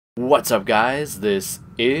What's up, guys? This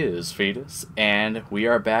is Fetus, and we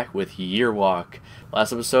are back with Year Walk.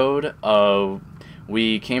 Last episode,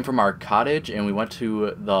 we came from our cottage and we went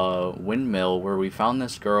to the windmill where we found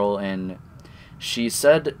this girl, and she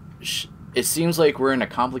said it seems like we're in a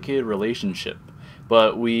complicated relationship.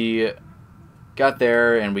 But we got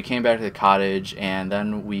there and we came back to the cottage, and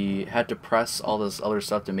then we had to press all this other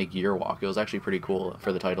stuff to make Year Walk. It was actually pretty cool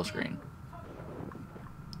for the title screen.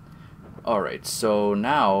 Alright, so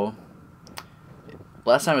now,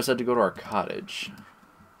 last time I said to go to our cottage.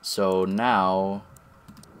 So now,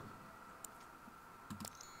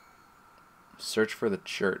 search for the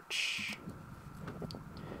church.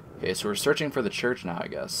 Okay, so we're searching for the church now, I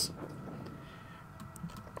guess.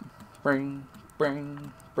 Bring.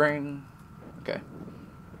 Okay.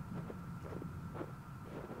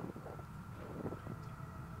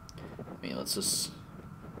 I mean, let's just...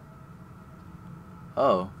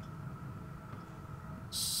 Oh.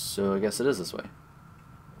 So I guess it is this way.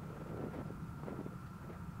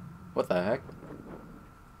 What the heck?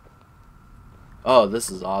 Oh, this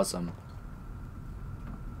is awesome.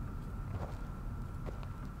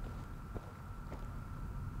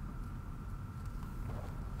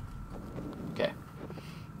 Okay.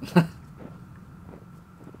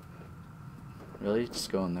 Really?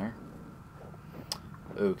 Just go in there?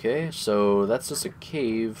 Okay, so that's just a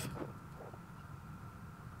cave.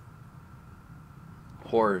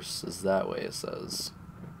 Horse is that way, it says.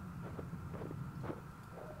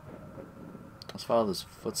 Let's follow those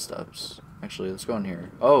footsteps. Actually, let's go in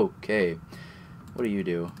here. Okay. What do? You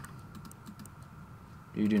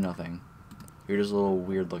do nothing. You're just a little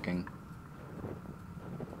weird looking.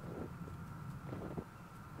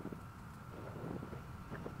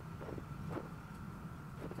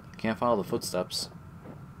 Can't follow the footsteps.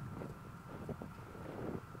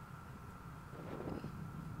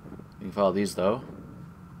 You can follow these though.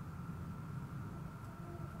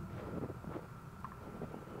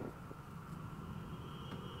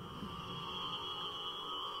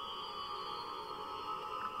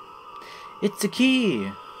 It's a key!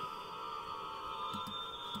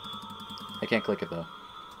 I can't click it though.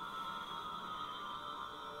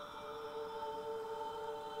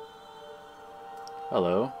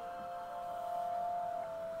 Hello.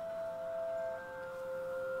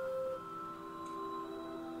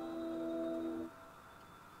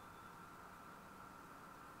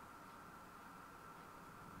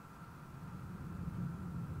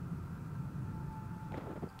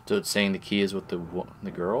 So it's saying the key is with the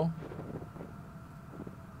girl?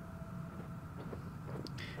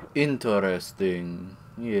 Interesting.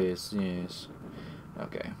 Yes.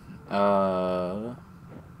 Okay. Okay,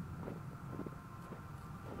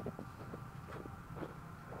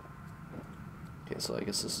 so I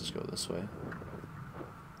guess let's just go this way.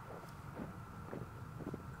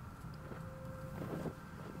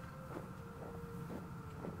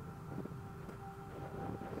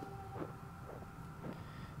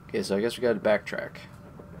 Okay, so I guess we gotta backtrack.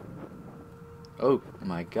 Oh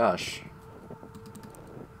my gosh.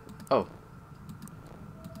 Oh.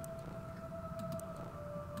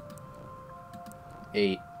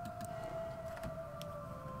 Eight.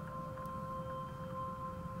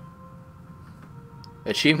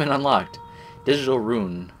 Achievement unlocked. Digital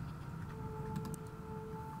rune.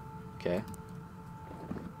 Okay.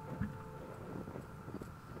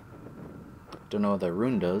 Don't know what that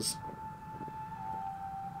rune does.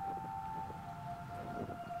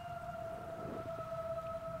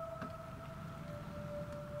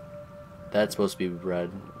 That's supposed to be red.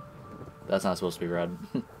 That's not supposed to be red.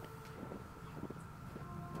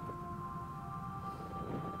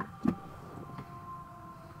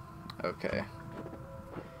 Okay.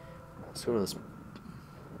 Let's go to this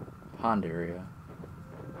pond area.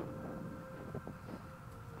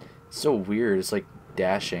 It's so weird. It's like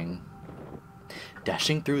dashing.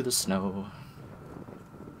 Dashing through the snow.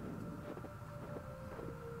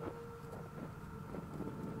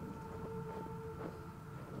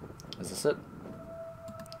 Is this it?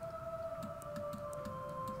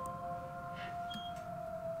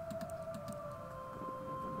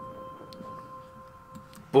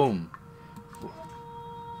 Boom.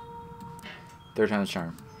 Third time's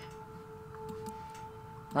charm.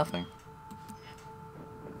 Nothing.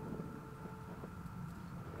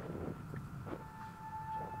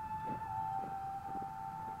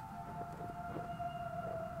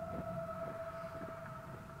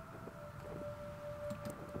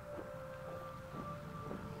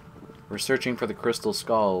 We're searching for the crystal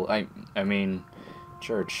skull. I mean,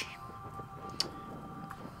 church.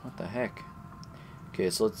 What the heck? Okay,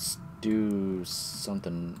 so let's do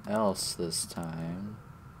something else this time.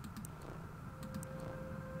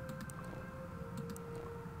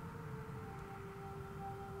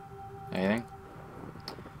 Anything?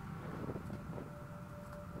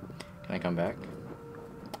 Can I come back?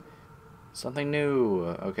 Something new.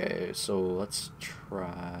 Okay, so let's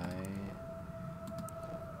try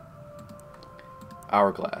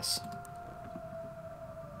hourglass.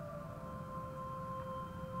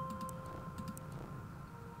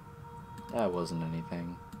 That wasn't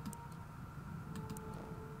anything.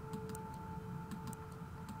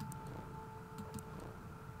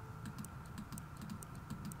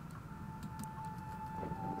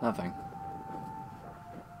 Nothing.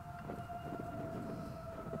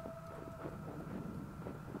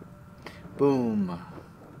 Boom.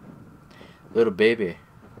 Little baby.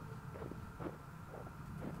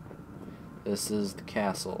 This is the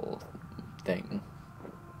castle thing.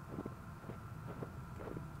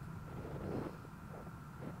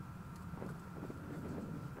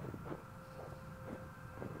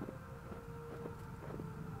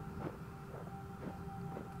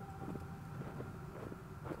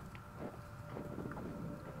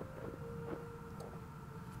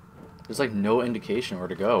 There's like no indication where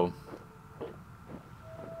to go.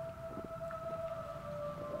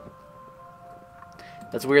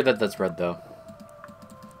 That's weird that that's red though.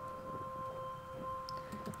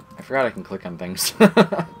 I forgot I can click on things.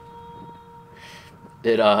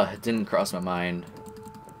 It didn't cross my mind.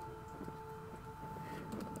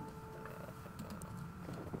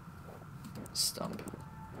 Stump.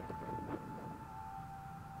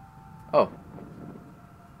 Oh.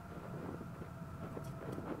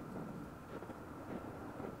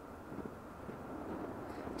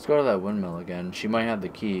 Let's go to that windmill again. She might have the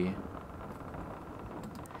key.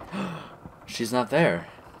 She's not there.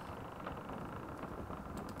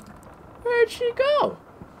 Where'd she go?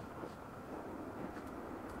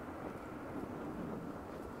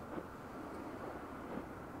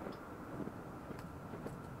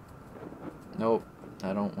 Nope.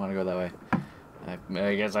 I don't want to go that way.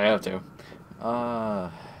 I guess I have to.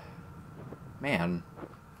 Man.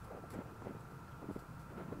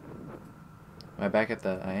 Am I back at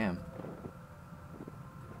the... I am.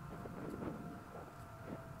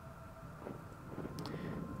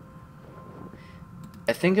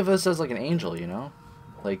 I think of us as like an angel, you know?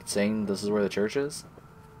 Like saying this is where the church is.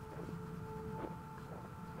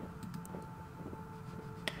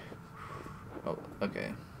 Oh,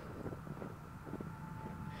 okay.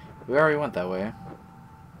 We already went that way.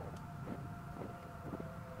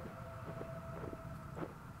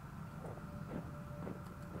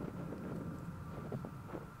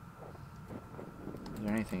 Is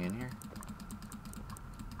there anything in here?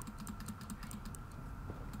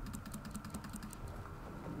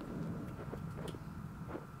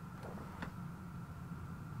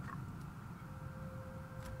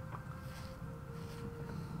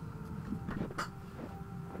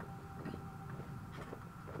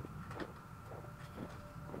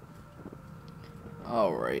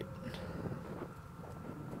 Alright.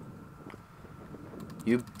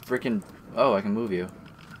 You freaking... Oh, I can move you.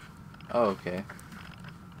 Oh, okay.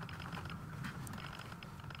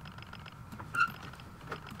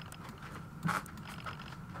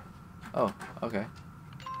 Oh, okay.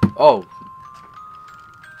 Oh!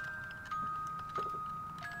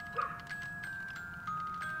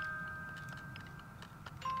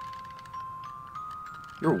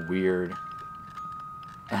 You're weird.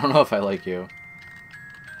 I don't know if I like you.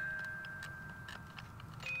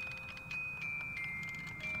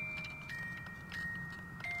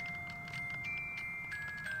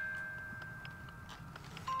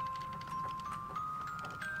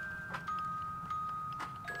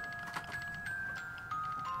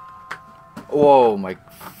 Whoa, my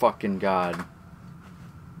fucking god.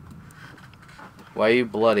 Why are you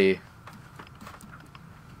bloody?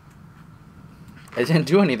 I didn't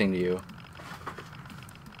do anything to you.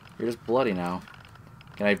 You're just bloody now.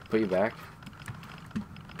 Can I put you back?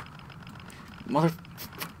 Mother...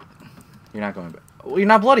 You're not going back. Well, you're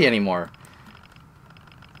not bloody anymore.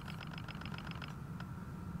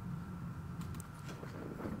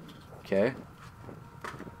 Okay.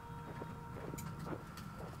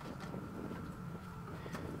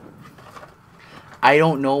 I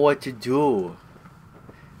don't know what to do.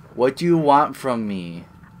 What do you want from me?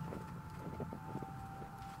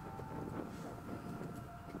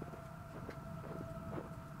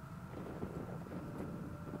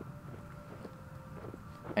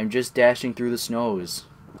 I'm just dashing through the snows.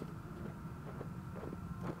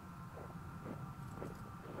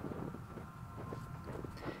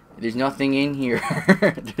 There's nothing in here.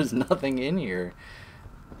 There's nothing in here.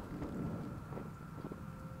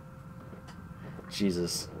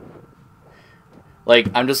 Jesus. Like,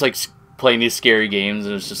 I'm just like playing these scary games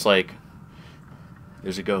and it's just like,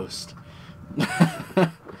 there's a ghost.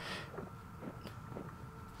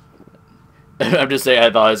 I'm just saying,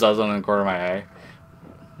 I thought I saw something in the corner of my eye.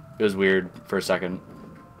 It was weird for a second.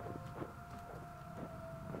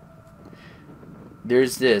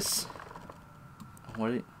 There's this.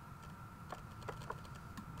 What?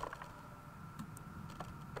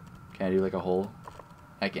 Can I do like a hole?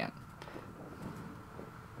 I can't.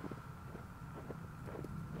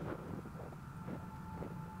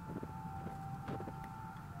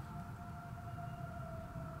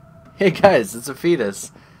 Hey guys, it's a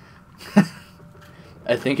fetus.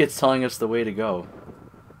 I think it's telling us the way to go.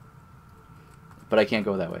 But I can't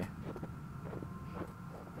go that way.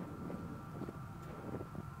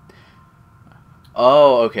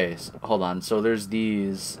 Oh, okay. Hold on. So there's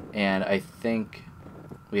these, and I think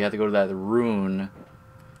we have to go to that rune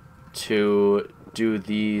to do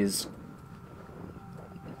these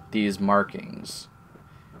markings.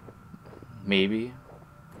 Maybe.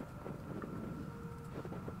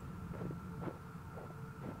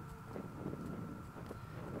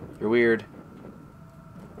 You're weird.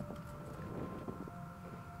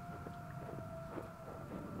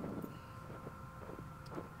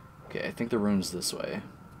 Okay, I think the rune's this way.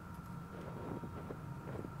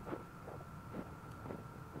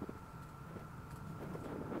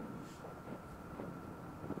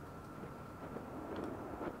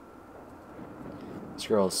 This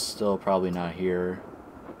girl's still probably not here.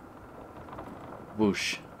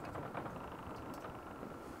 Whoosh.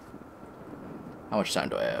 How much time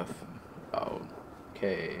do I have? Oh,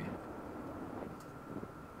 okay.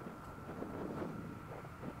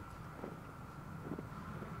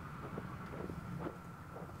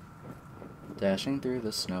 Dashing through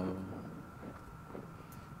the snow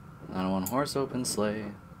on a one-horse open sleigh,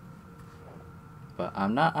 but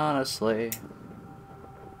I'm not on a sleigh,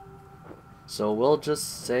 so we'll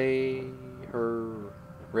just say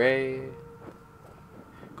hooray.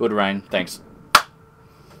 Good, Ryan. Thanks.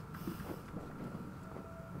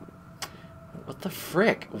 What the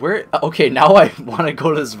frick? Where? Okay, now I want to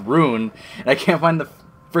go to this rune, and I can't find the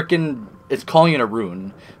frickin'. It's calling it a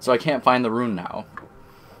rune, so I can't find the rune now.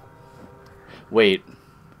 Wait.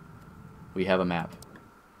 We have a map.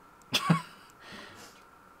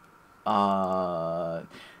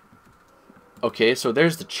 Okay, so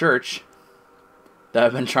there's the church that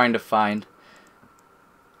I've been trying to find.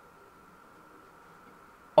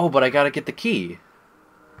 Oh, but I gotta get the key.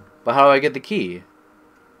 But how do I get the key?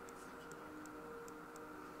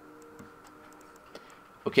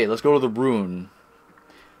 Okay, let's go to the rune.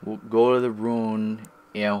 We'll go to the rune,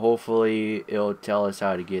 and hopefully it'll tell us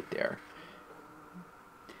how to get there.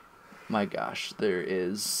 My gosh, there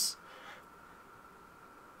is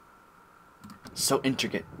so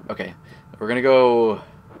intricate. Okay, we're gonna go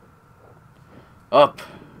up.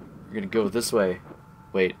 We're gonna go this way.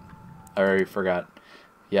 Wait, I already forgot.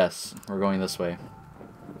 Yes, we're going this way.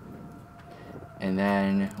 And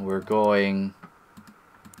then we're going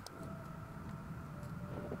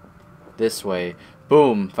this way.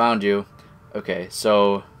 Boom, found you. Okay,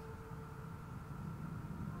 so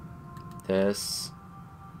this,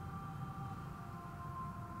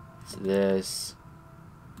 this,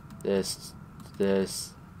 this,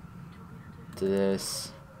 this,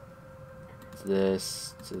 this,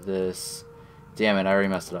 this, to this. Damn it, I already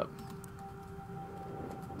messed it up.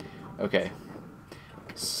 Okay.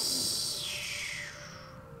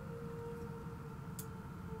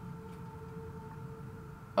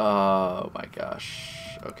 Oh my gosh.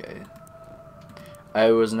 Okay.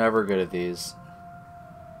 I was never good at these.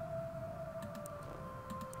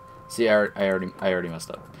 See, I already messed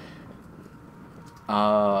up.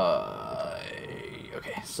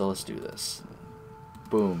 Okay, so let's do this.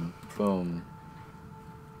 Boom, boom.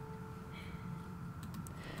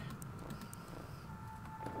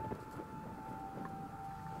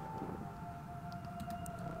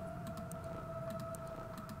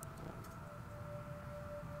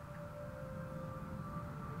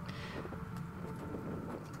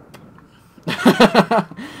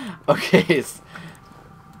 Okay.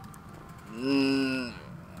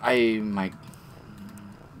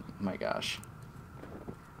 My gosh.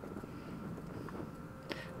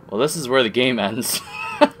 Well, this is where the game ends.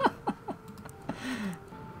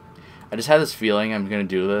 I just had this feeling I'm gonna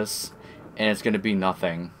do this, and it's gonna be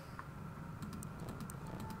nothing.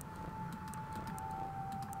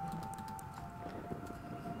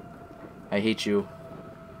 I hate you.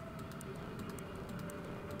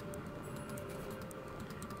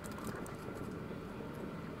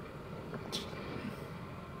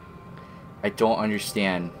 I don't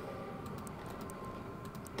understand.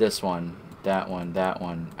 This one, that one, that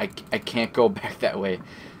one. I can't go back that way.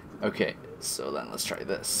 Okay, so then let's try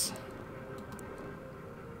this.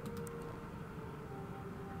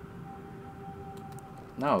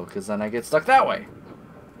 No, because then I get stuck that way.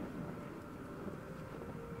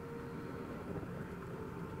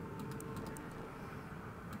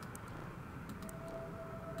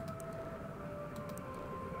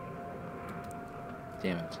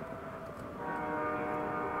 Damn it.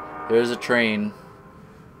 There's a train.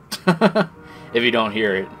 If you don't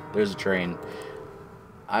hear it, there's a train.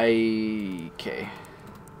 Okay.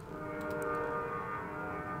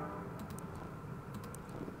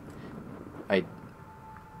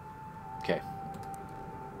 Okay.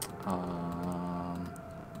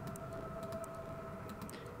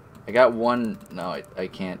 I got one. No, I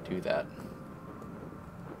can't do that.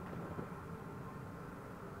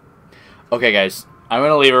 Okay, guys. I'm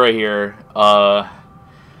gonna leave it right here.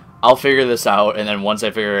 I'll figure this out, and then once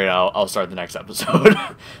I figure it out, I'll start the next episode.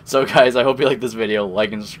 So, guys, I hope you like this video.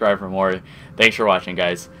 Like and subscribe for more. Thanks for watching,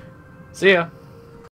 guys. See ya!